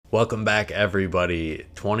Welcome back, everybody.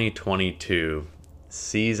 2022,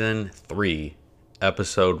 Season 3,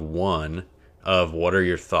 Episode 1 of What Are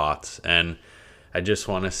Your Thoughts? And I just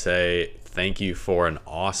want to say thank you for an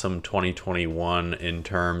awesome 2021 in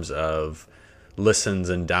terms of listens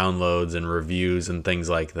and downloads and reviews and things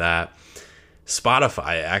like that.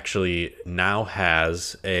 Spotify actually now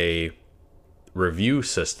has a review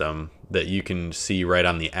system that you can see right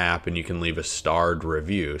on the app, and you can leave a starred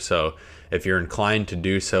review. So if you're inclined to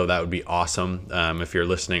do so, that would be awesome. If you're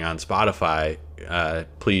listening on Spotify,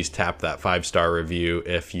 please tap that 5-star review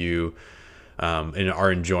if you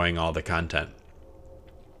are enjoying all the content.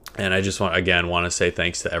 And I just want to say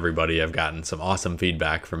thanks to everybody. I've gotten some awesome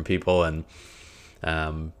feedback from people, and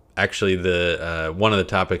actually the one of the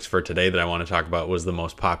topics for today that I want to talk about was the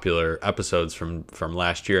most popular episodes from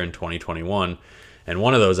last year in 2021. And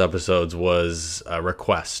one of those episodes was a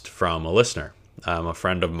request from a listener, a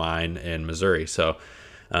friend of mine in Missouri. So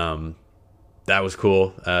that was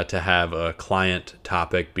cool to have a client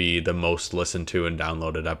topic be the most listened to and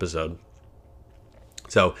downloaded episode.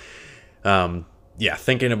 So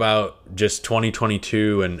thinking about just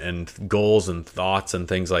 2022 and goals and thoughts and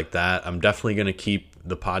things like that, I'm definitely going to keep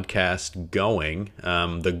the podcast going.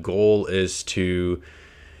 The goal is to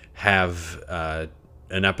have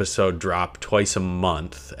an episode drop twice a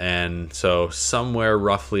month, and so somewhere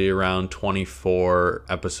roughly around 24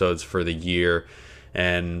 episodes for the year,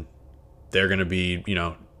 and they're going to be,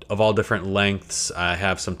 of all different lengths. I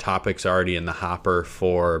have some topics already in the hopper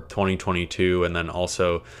for 2022, and then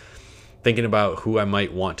also thinking about who I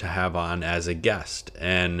might want to have on as a guest.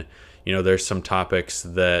 And there's some topics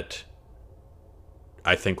that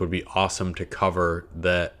I think would be awesome to cover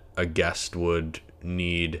that a guest would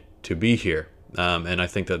need to be here. And I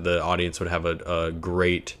think that the audience would have a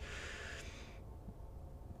great,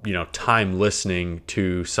 time listening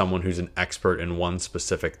to someone who's an expert in one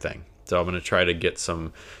specific thing. So I'm going to try to get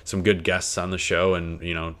some good guests on the show and,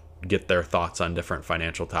 get their thoughts on different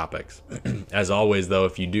financial topics. As always, though,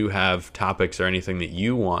 if you do have topics or anything that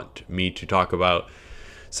you want me to talk about,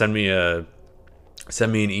 send me an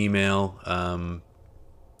email,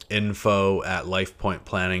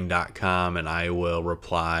 info@lifepointplanning.com, and I will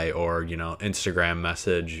reply, or Instagram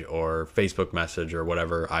message or Facebook message or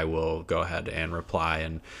whatever. I will go ahead and reply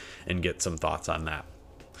and get some thoughts on that.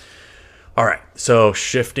 All right, so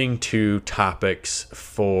shifting to topics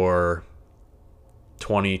for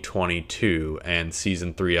 2022 and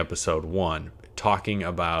Season 3, Episode 1, talking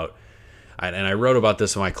about, and I wrote about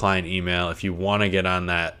this in my client email. If you want to get on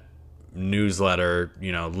that newsletter,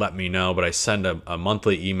 let me know. But I send a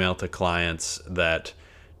monthly email to clients that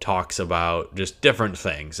talks about just different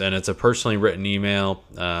things, and it's a personally written email.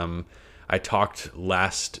 I talked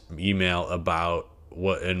last email about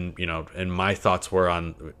what, and my thoughts were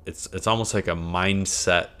on, it's almost like a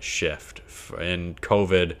mindset shift, and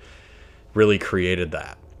COVID really created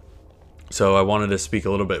that. So I wanted to speak a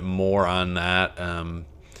little bit more on that,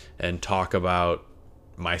 and talk about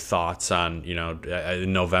my thoughts on,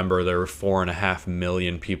 in November, there were 4.5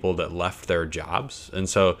 million people that left their jobs. And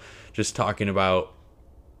so just talking about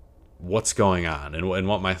what's going on and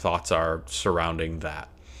what my thoughts are surrounding that.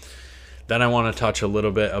 Then I want to touch a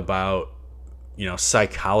little bit about,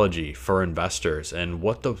 psychology for investors and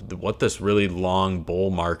what this really long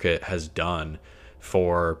bull market has done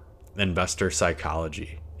for investor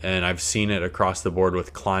psychology. And I've seen it across the board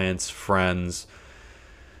with clients, friends,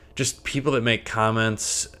 just people that make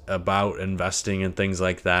comments about investing and things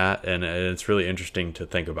like that. And it's really interesting to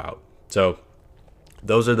think about. So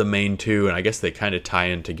those are the main two, and I guess they kind of tie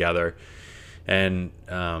in together. And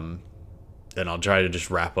I'll try to just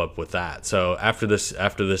wrap up with that. So after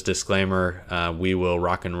this disclaimer, we will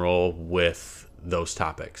rock and roll with those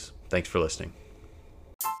topics. Thanks for listening.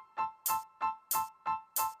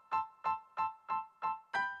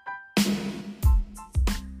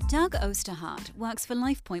 Doug Osterhardt works for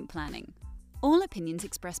LifePoint Planning. All opinions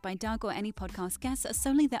expressed by Doug or any podcast guests are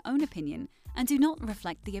solely their own opinion and do not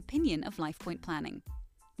reflect the opinion of LifePoint Planning.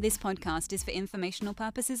 This podcast is for informational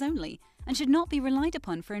purposes only and should not be relied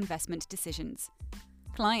upon for investment decisions.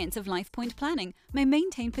 Clients of LifePoint Planning may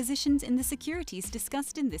maintain positions in the securities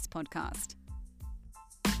discussed in this podcast.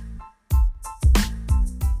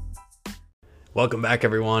 Welcome back,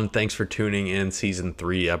 everyone. Thanks for tuning in. Season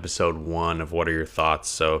 3, Episode 1 of What Are Your Thoughts?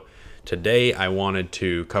 So today I wanted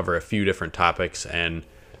to cover a few different topics, and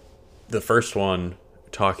the first one,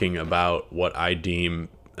 talking about what I deem,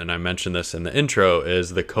 and I mentioned this in the intro,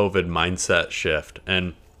 is the COVID mindset shift.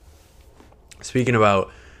 And speaking about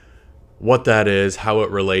what that is, how it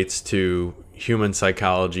relates to human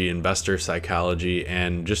psychology, investor psychology,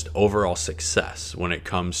 and just overall success when it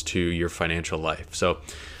comes to your financial life. So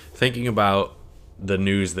thinking about the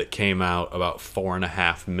news that came out about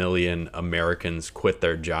 4.5 million Americans quit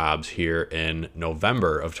their jobs here in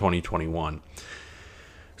November of 2021.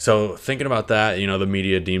 So thinking about that, the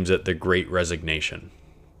media deems it the Great Resignation.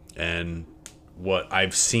 And what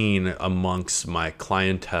I've seen amongst my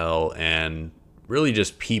clientele and really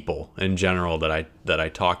just people in general that I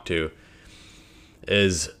talk to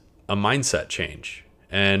is a mindset change.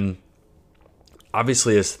 And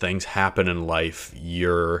obviously, as things happen in life,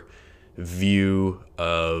 your view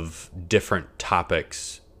of different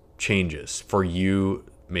topics changes for you,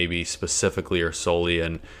 maybe specifically or solely.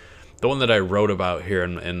 And the one that I wrote about here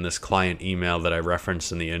in this client email that I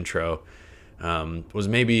referenced in the intro was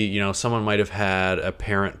maybe, someone might have had a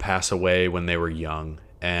parent pass away when they were young,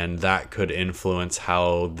 and that could influence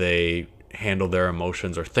how they handle their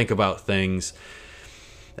emotions or think about things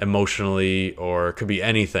emotionally, or it could be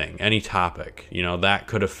anything, any topic, that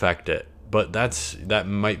could affect it. But that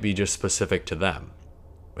might be just specific to them.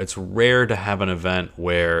 It's rare to have an event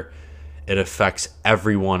where it affects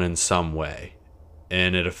everyone in some way,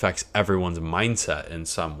 and it affects everyone's mindset in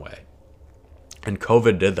some way. And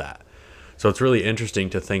COVID did that. So it's really interesting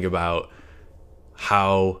to think about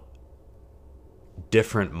how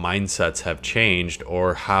different mindsets have changed,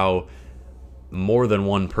 or how more than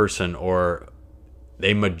one person or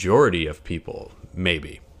a majority of people,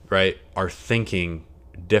 maybe, right, are thinking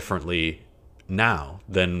differently now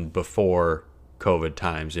than before COVID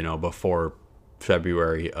times, before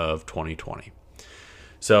February of 2020.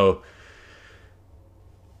 So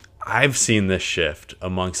I've seen this shift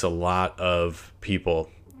amongst a lot of people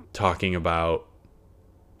talking about,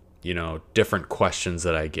 different questions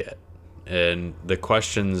that I get. And the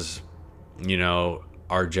questions,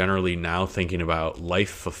 are generally now thinking about life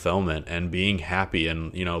fulfillment and being happy.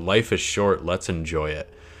 And, life is short, let's enjoy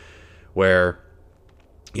it. Where,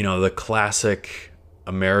 the classic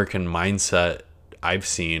American mindset I've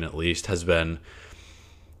seen, at least, has been,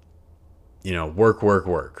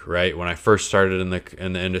 work, right? When I first started in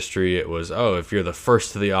the industry, it was, if you're the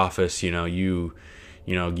first to the office, you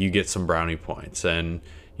get some brownie points. And,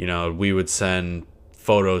 we would send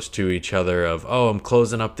photos to each other of, I'm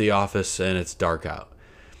closing up the office and it's dark out.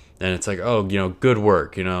 And it's like, good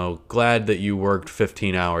work, glad that you worked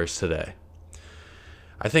 15 hours today.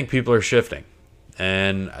 I think people are shifting,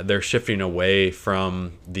 and they're shifting away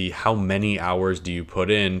from the how many hours do you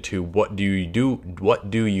put in to what do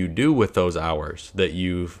you do with those hours that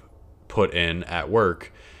you've put in at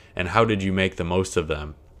work, and how did you make the most of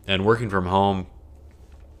them. And working from home,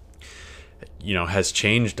 has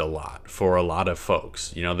changed a lot for a lot of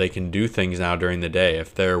folks. They can do things now during the day.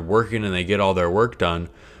 If they're working and they get all their work done,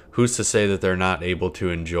 who's to say that they're not able to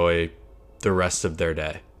enjoy the rest of their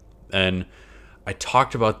day? And I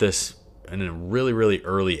talked about this in a really, really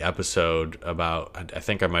early episode about, I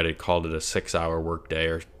think I might have called it a 6-hour work day,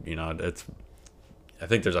 or, I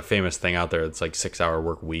think there's a famous thing out there. It's like 6-hour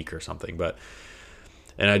work week or something.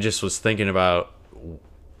 And I just was thinking about,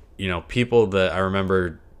 people that I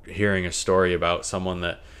remember hearing a story about someone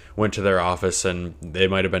that went to their office and they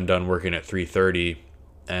might have been done working at 3:30,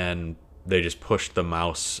 and they just pushed the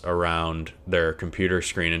mouse around their computer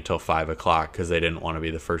screen until 5 o'clock because they didn't want to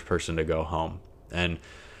be the first person to go home. And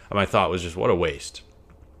my thought was just, what a waste.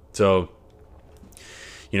 So,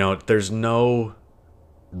 there's no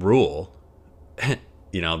rule.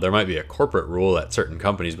 There might be a corporate rule at certain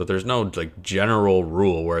companies, but there's no general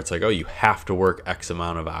rule where it's like, you have to work X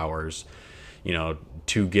amount of hours,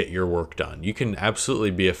 to get your work done. You can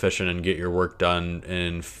absolutely be efficient and get your work done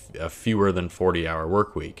in a fewer than 40-hour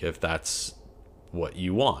work week if that's what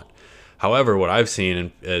you want. However, what I've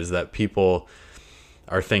seen is that people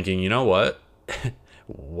are thinking, you know what?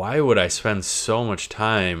 Why would I spend so much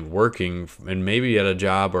time working and maybe at a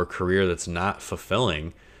job or career that's not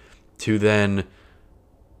fulfilling to then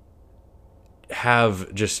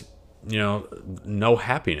have just, no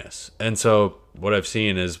happiness? And so what I've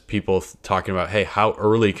seen is people talking about, hey, how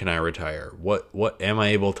early can I retire? What am I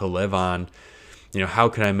able to live on? How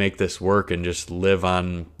can I make this work and just live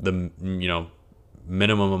on the,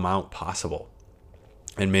 minimum amount possible?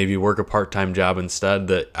 And maybe work a part-time job instead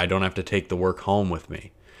that I don't have to take the work home with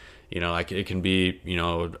me. It can be,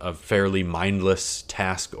 a fairly mindless,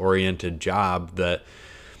 task-oriented job that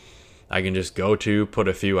I can just go to, put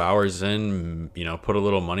a few hours in, put a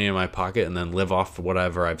little money in my pocket, and then live off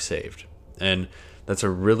whatever I've saved. And that's a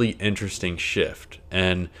really interesting shift.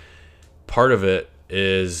 And part of it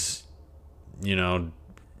is,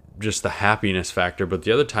 just the happiness factor. But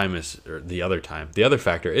the other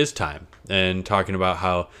factor is time. And talking about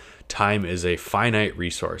how time is a finite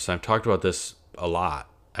resource. I've talked about this a lot,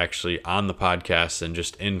 actually, on the podcast and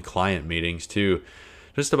just in client meetings too,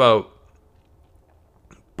 just about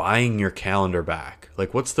buying your calendar back.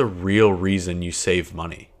 Like, what's the real reason you save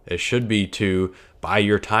money? It should be to buy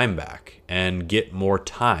your time back and get more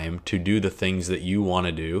time to do the things that you want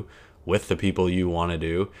to do with the people you want to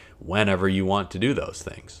do whenever you want to do those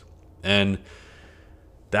things. And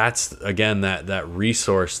that's, again, that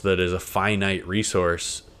resource that is a finite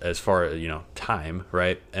resource as far as, time,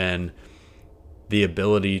 right? And the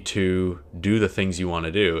ability to do the things you want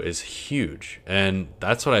to do is huge. And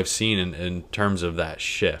that's what I've seen in terms of that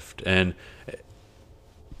shift. And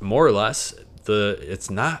more or less, it's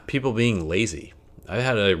not people being lazy. I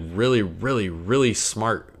had a really, really, really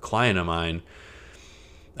smart client of mine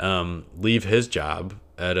leave his job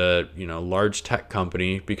at a large tech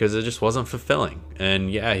company because it just wasn't fulfilling.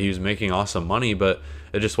 And yeah, he was making awesome money, but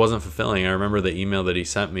it just wasn't fulfilling. I remember the email that he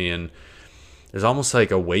sent me, and it was almost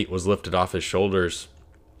like a weight was lifted off his shoulders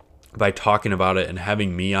by talking about it and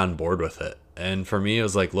having me on board with it. And for me, it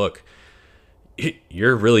was like, look,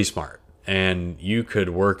 you're really smart and you could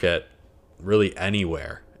work at really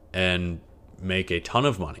anywhere and make a ton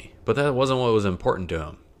of money, but that wasn't what was important to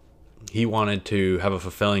him. He wanted to have a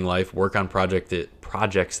fulfilling life, work on projects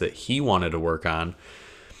that he wanted to work on,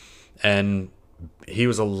 and he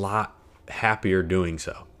was a lot happier doing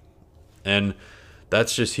so. And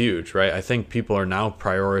that's just huge, right? I think people are now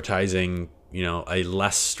prioritizing, a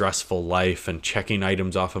less stressful life and checking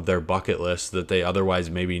items off of their bucket list that they otherwise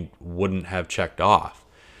maybe wouldn't have checked off.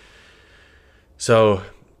 So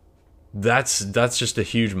that's just a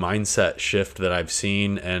huge mindset shift that I've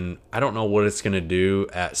seen, and I don't know what it's going to do.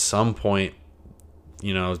 At some point,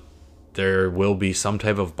 there will be some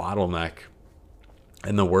type of bottleneck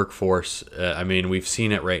in the workforce. We've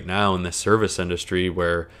seen it right now in the service industry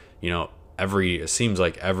where, it seems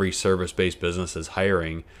like every service-based business is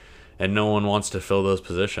hiring and no one wants to fill those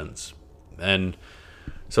positions. And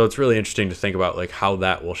so it's really interesting to think about like how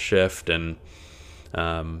that will shift. And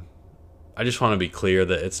I just want to be clear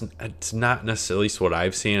that it's not necessarily, at least what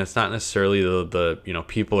I've seen, it's not necessarily the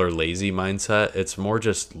people are lazy mindset. It's more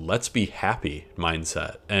just let's be happy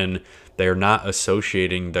mindset. And they're not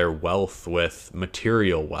associating their wealth with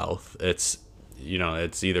material wealth. It's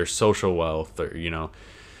it's either social wealth or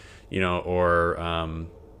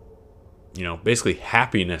basically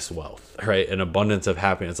happiness wealth, right? An abundance of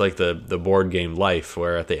happiness. It's like the board game Life,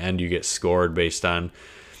 where at the end you get scored based on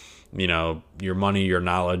your money, your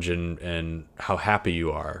knowledge, and how happy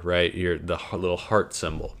you are, right? The little heart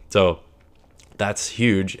symbol. So that's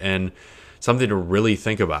huge. And something to really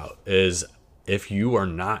think about is if you are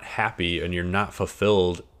not happy and you're not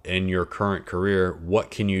fulfilled in your current career,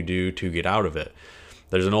 what can you do to get out of it?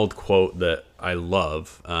 There's an old quote that I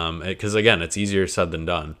love, because again, it's easier said than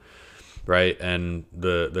done, right? And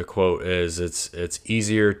the quote is, it's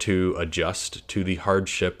easier to adjust to the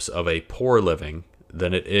hardships of a poor living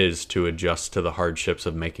than it is to adjust to the hardships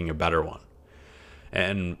of making a better one.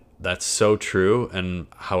 And that's so true. And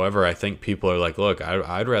however, I think people are like, look,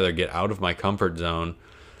 I'd rather get out of my comfort zone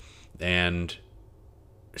and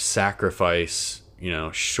sacrifice,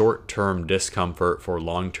 short-term discomfort for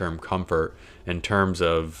long-term comfort in terms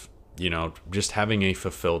of, just having a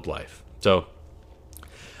fulfilled life. So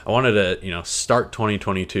I wanted to, start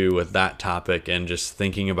 2022 with that topic and just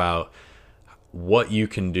thinking about what you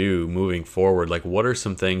can do moving forward. Like, what are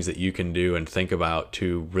some things that you can do and think about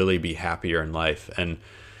to really be happier in life? And,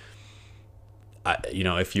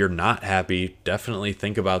 if you're not happy, definitely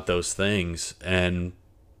think about those things and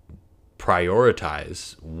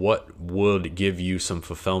prioritize what would give you some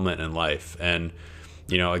fulfillment in life. And,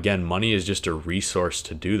 again, money is just a resource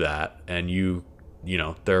to do that. And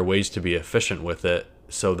there are ways to be efficient with it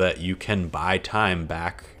so that you can buy time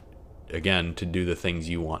back again to do the things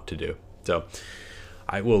you want to do. So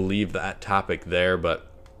I will leave that topic there,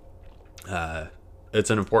 but it's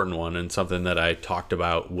an important one and something that I talked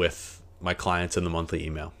about with my clients in the monthly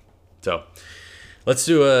email. So let's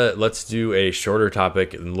do a shorter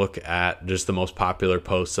topic and look at just the most popular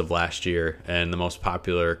posts of last year and the most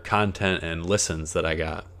popular content and listens that I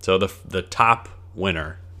got. So the top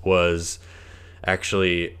winner was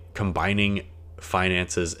actually combining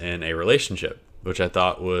finances in a relationship, which I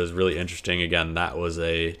thought was really interesting. Again, that was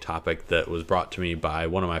a topic that was brought to me by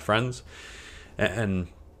one of my friends, and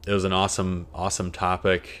it was an awesome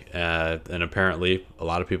topic, and apparently a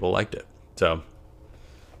lot of people liked it. So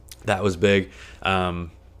that was big.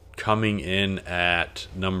 Coming in at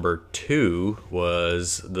number 2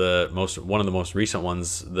 was one of the most recent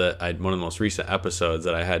episodes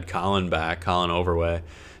that I had Colin Overway,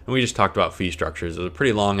 and we just talked about fee structures. It was a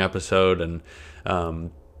pretty long episode, and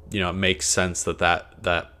it makes sense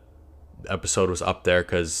that episode was up there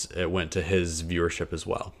because it went to his viewership as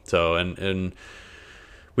well. So, and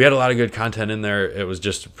we had a lot of good content in there. It was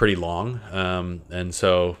just pretty long. And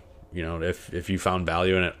so, if you found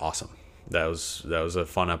value in it, awesome. That was a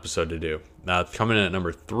fun episode to do. Coming in at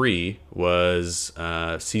number 3 was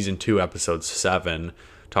season 2, episode 7,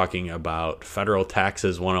 talking about federal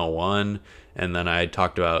taxes 101. And then I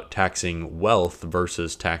talked about taxing wealth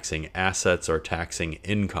versus taxing assets or taxing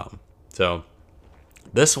income. So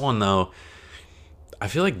this one, though, I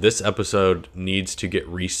feel like this episode needs to get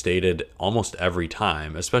restated almost every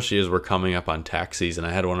time, especially as we're coming up on tax season.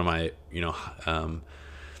 I had one of my, one of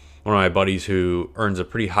my buddies who earns a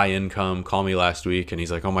pretty high income call me last week, and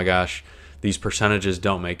he's like, "Oh my gosh, these percentages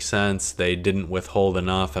don't make sense. They didn't withhold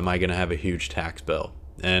enough. Am I going to have a huge tax bill?"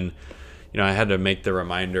 And I had to make the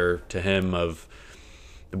reminder to him of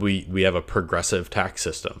we have a progressive tax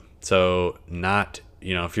system. So not,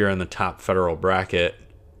 if you're in the top federal bracket,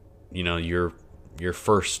 your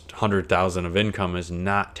first 100,000 of income is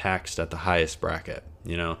not taxed at the highest bracket,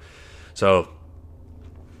 So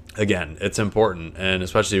again, it's important, and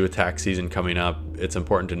especially with tax season coming up, it's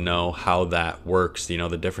important to know how that works,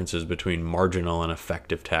 the differences between marginal and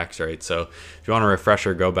effective tax rates. So if you want a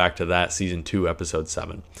refresher, go back to that, season 2, episode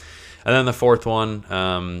 7. And then the fourth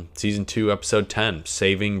one, season 2, episode 10,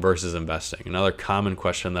 saving versus investing. Another common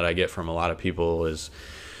question that I get from a lot of people is,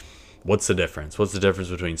 what's the difference? What's the difference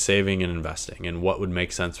between saving and investing, and what would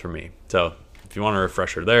make sense for me? So if you want a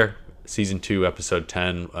refresher there, season 2, episode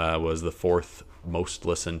 10 was the 4th most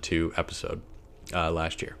listened to episode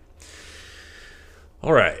last year.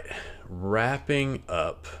 All right, wrapping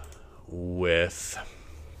up with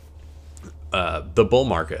the bull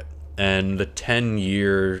market and the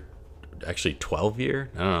 10-year, actually 12-year,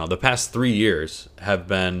 I don't know, the past 3 years have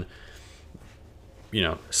been,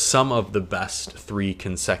 some of the best 3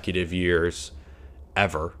 consecutive years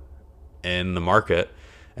ever in the market.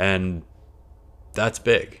 And that's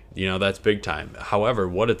big, that's big time. However,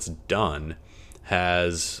 what it's done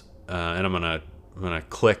has, and I'm gonna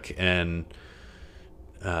click and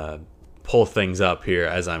pull things up here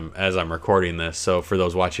as I'm recording this. So for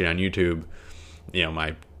those watching on YouTube, you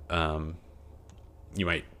might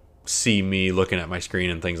see me looking at my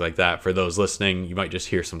screen and things like that. For those listening, you might just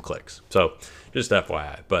hear some clicks. So just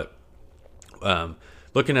FYI. But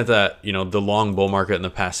looking at that, the long bull market in the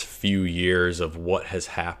past few years of what has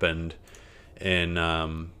happened in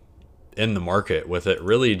the market with it,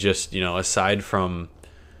 really just, aside from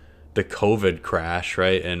the COVID crash,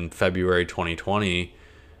 right, in February 2020,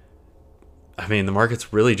 I mean, the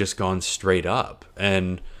market's really just gone straight up.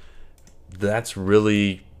 And that's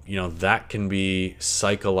really, that can be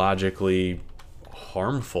psychologically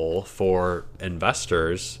harmful for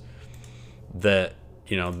investors that,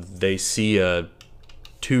 they see a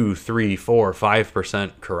 2, 3, 4,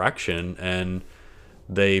 5% correction and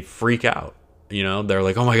they freak out. They're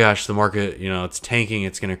like, "Oh my gosh, the market, it's tanking,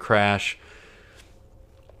 it's going to crash."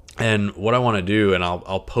 And what I want to do, and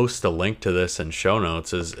I'll post a link to this in show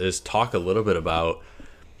notes, is talk a little bit about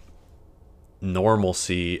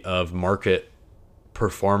normalcy of market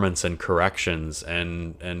performance and corrections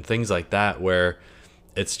and things like that, where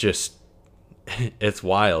it's just, it's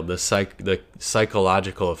wild, the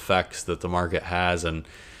psychological effects that the market has. And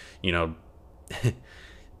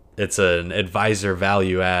it's an advisor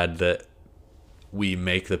value add that we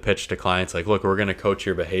make the pitch to clients, like, "Look, we're going to coach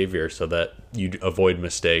your behavior so that you avoid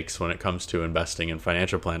mistakes when it comes to investing and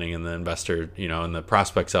financial planning." And the investor, and the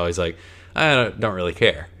prospect's always like, "I don't really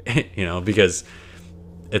care," because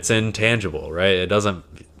it's intangible, right? It doesn't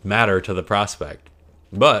matter to the prospect.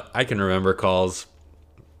 But I can remember calls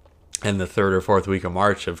in the 3rd or 4th week of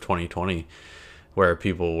March of 2020 where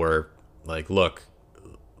people were like, "Look,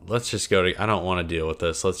 let's just go to, I don't want to deal with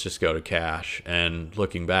this. Let's just go to cash." And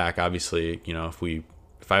looking back, obviously,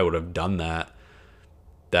 if I would have done that,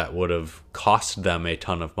 that would have cost them a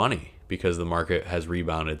ton of money, because the market has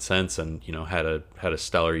rebounded since and, had a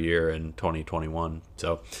stellar year in 2021.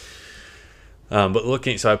 So,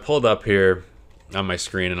 so I pulled up here on my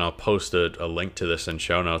screen, and I'll post a link to this in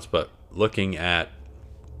show notes, but looking at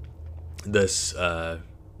this,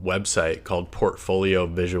 website called Portfolio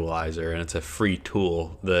Visualizer, and it's a free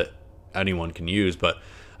tool that anyone can use. But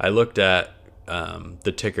I looked at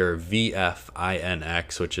the ticker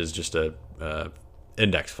VFINX, which is just a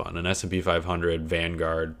index fund, an S&P 500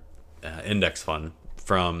 Vanguard index fund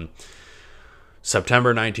from September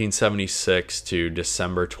 1976 to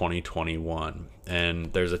December 2021.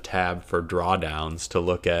 And there's a tab for drawdowns to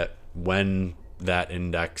look at when that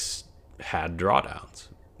index had drawdowns.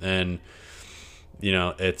 And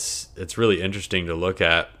it's really interesting to look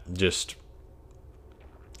at just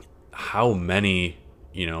how many,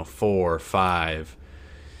 4, 5,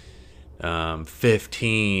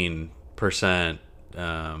 15%,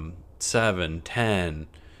 7, 10,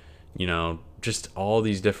 just all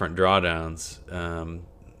these different drawdowns,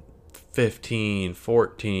 15,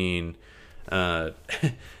 14.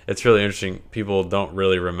 It's really interesting. People don't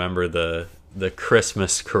really remember the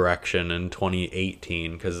Christmas correction in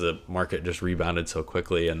 2018 because the market just rebounded so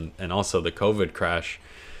quickly, and also the COVID crash,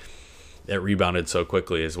 it rebounded so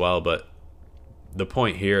quickly as well. But the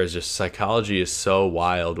point here is just psychology is so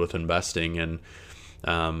wild with investing, and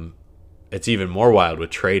it's even more wild with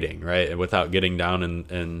trading, right? And without getting down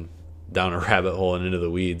and down a rabbit hole and into the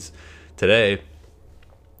weeds today,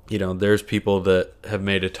 there's people that have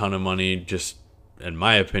made a ton of money just, in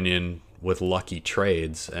my opinion, with lucky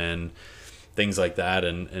trades and things like that,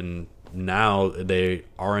 and now they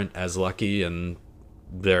aren't as lucky and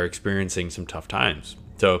they're experiencing some tough times.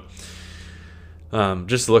 So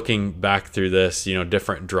just looking back through this,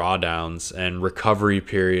 different drawdowns and recovery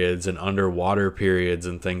periods and underwater periods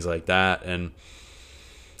and things like that, and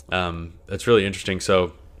it's really interesting.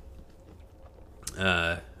 So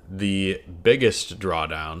the biggest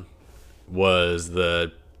drawdown was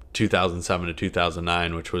the 2007 to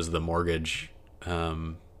 2009, which was the mortgage,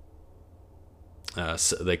 they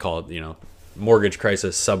call it, mortgage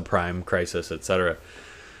crisis, subprime crisis, etc.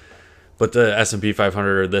 But the S&P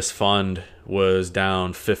 500, or this fund, was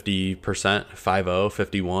down 50%,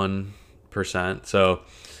 51%. So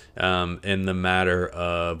in the matter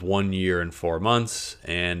of 1 year and 4 months,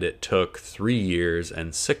 and it took 3 years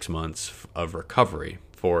and 6 months of recovery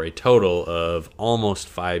for a total of almost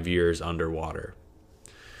 5 years underwater.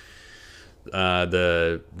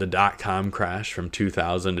 The dot-com crash from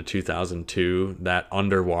 2000 to 2002, that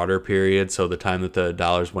underwater period, so the time that the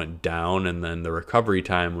dollars went down, and then the recovery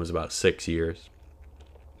time was about 6 years.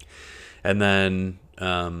 And then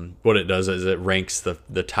what it does is it ranks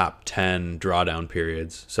the top 10 drawdown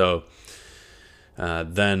periods. So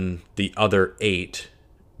then the other 8,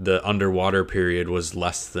 the underwater period was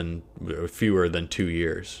fewer than 2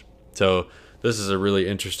 years. So this is a really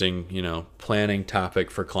interesting, planning topic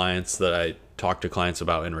for clients that I talk to clients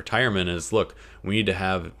about in retirement is, look, we need to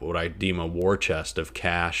have what I deem a war chest of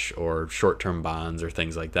cash or short-term bonds or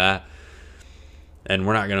things like that. And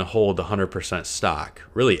we're not going to hold 100% stock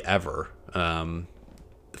really ever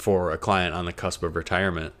for a client on the cusp of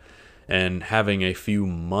retirement. And having a few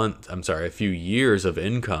years of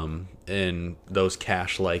income in those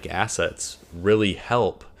cash-like assets really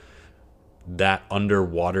help that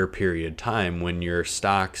underwater period time when your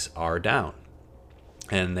stocks are down,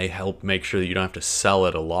 and they help make sure that you don't have to sell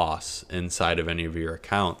at a loss inside of any of your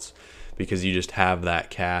accounts, because you just have that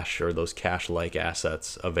cash or those cash-like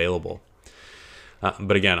assets available.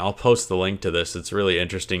 But again, I'll post the link to this. It's really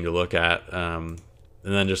interesting to look at, and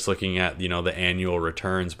then just looking at the annual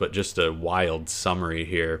returns, but just a wild summary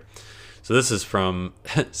here. So this is from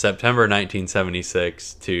September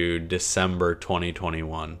 1976 to December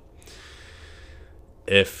 2021.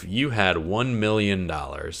 If you had $1 million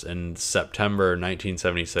in September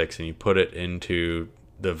 1976 and you put it into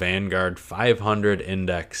the Vanguard 500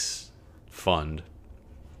 index fund,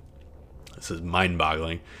 this is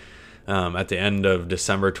mind-boggling. At the end of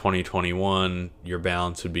December 2021, your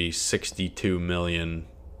balance would be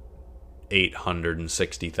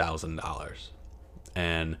 $62,860,000.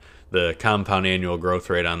 And the compound annual growth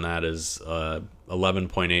rate on that is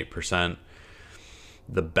 11.8%.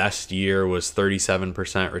 The best year was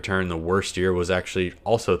 37% return. The worst year was actually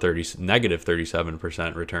also negative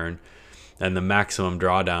 37% return. And the maximum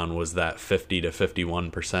drawdown was that 50 to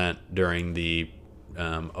 51% during the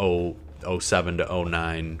 07 to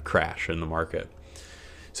 09 crash in the market.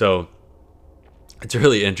 So it's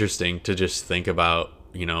really interesting to just think about,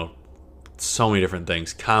 so many different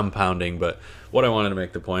things, compounding. But what I wanted to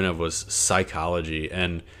make the point of was psychology.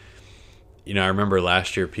 And, I remember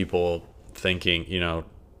last year people thinking,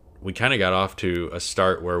 we kind of got off to a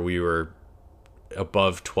start where we were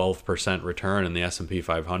above 12% return in the S&P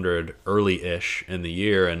 500 early-ish in the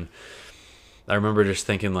year. And I remember just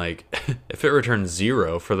thinking, like, if it returns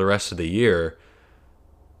 0 for the rest of the year,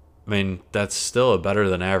 that's still a better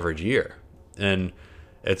than average year. And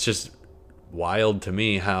it's just wild to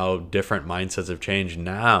me how different mindsets have changed.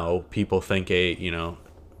 Now people think a,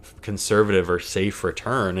 conservative or safe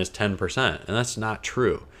return is 10%, and that's not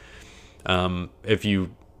true. If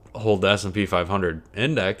you hold the S&P 500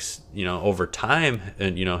 index, over time,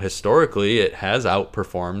 and historically it has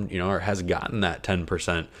outperformed, or has gotten that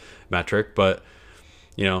 10% metric, but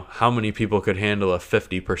how many people could handle a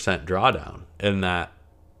 50% drawdown in that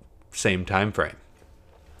same time frame?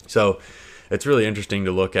 So it's really interesting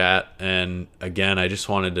to look at. And again, I just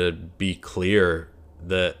wanted to be clear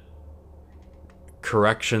that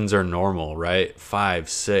corrections are normal, right? 5,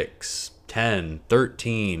 6, 10,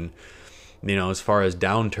 13, as far as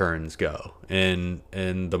downturns go in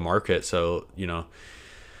the market. So,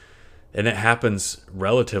 and it happens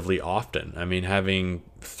relatively often. I mean, having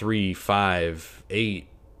 3, 5, 8,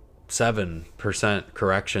 7%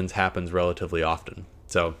 corrections happens relatively often.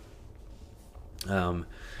 So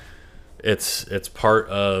it's part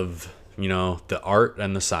of, the art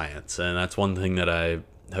and the science. And that's one thing that I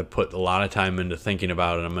have put a lot of time into thinking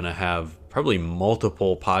about. And I'm going to have probably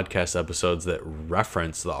multiple podcast episodes that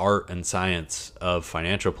reference the art and science of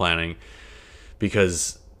financial planning,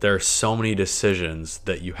 because there are so many decisions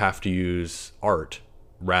that you have to use art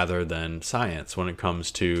rather than science when it comes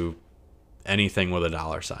to anything with a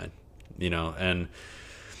dollar sign, and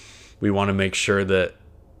we want to make sure that,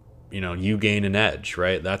 you gain an edge,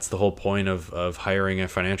 right? That's the whole point of hiring a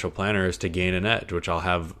financial planner, is to gain an edge, which I'll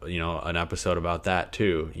have, an episode about that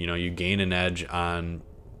too. You gain an edge on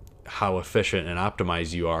how efficient and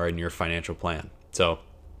optimized you are in your financial plan. So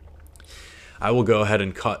I will go ahead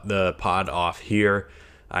and cut the pod off here.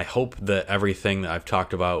 I hope that everything that I've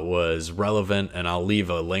talked about was relevant, and I'll leave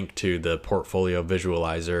a link to the portfolio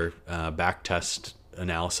visualizer backtest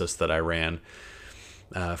analysis that I ran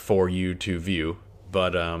for you to view.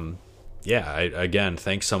 But again,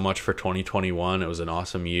 thanks so much for 2021. It was an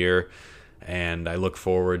awesome year, and I look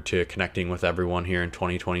forward to connecting with everyone here in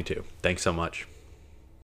 2022. Thanks so much.